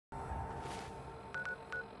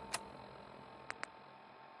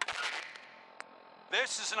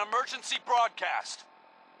This is an emergency broadcast.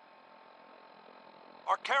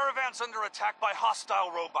 Our caravan's under attack by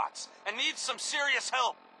hostile robots and needs some serious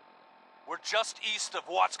help. We're just east of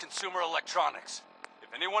Watts Consumer Electronics. If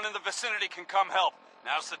anyone in the vicinity can come help,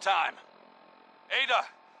 now's the time. Ada,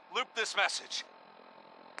 loop this message.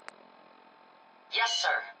 Yes,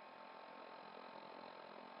 sir.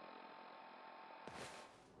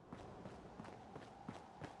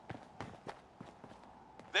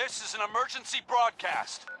 This is an emergency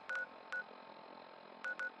broadcast.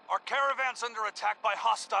 Our caravan's under attack by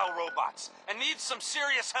hostile robots and needs some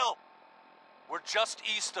serious help. We're just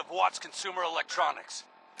east of Watts Consumer Electronics.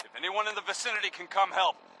 If anyone in the vicinity can come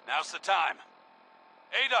help, now's the time.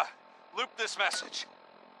 Ada, loop this message.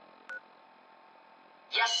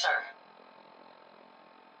 Yes, sir.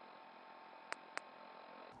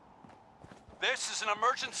 This is an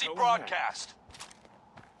emergency broadcast.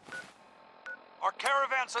 Our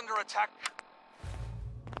caravan's under attack.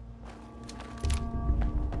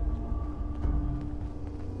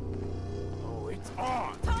 Oh, it's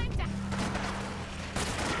on! Time to...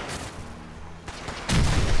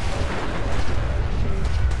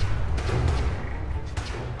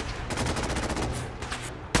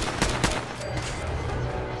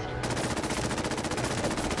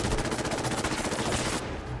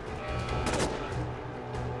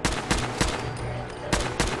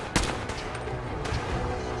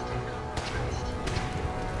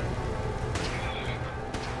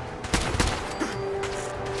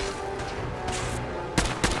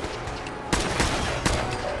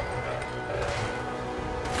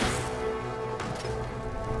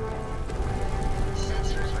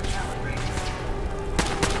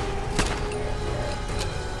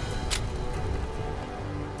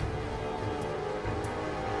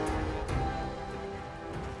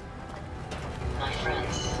 My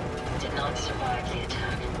friends did not survive the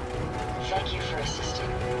attack. Thank you for assisting.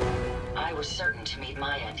 I was certain to meet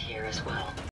my end here as well.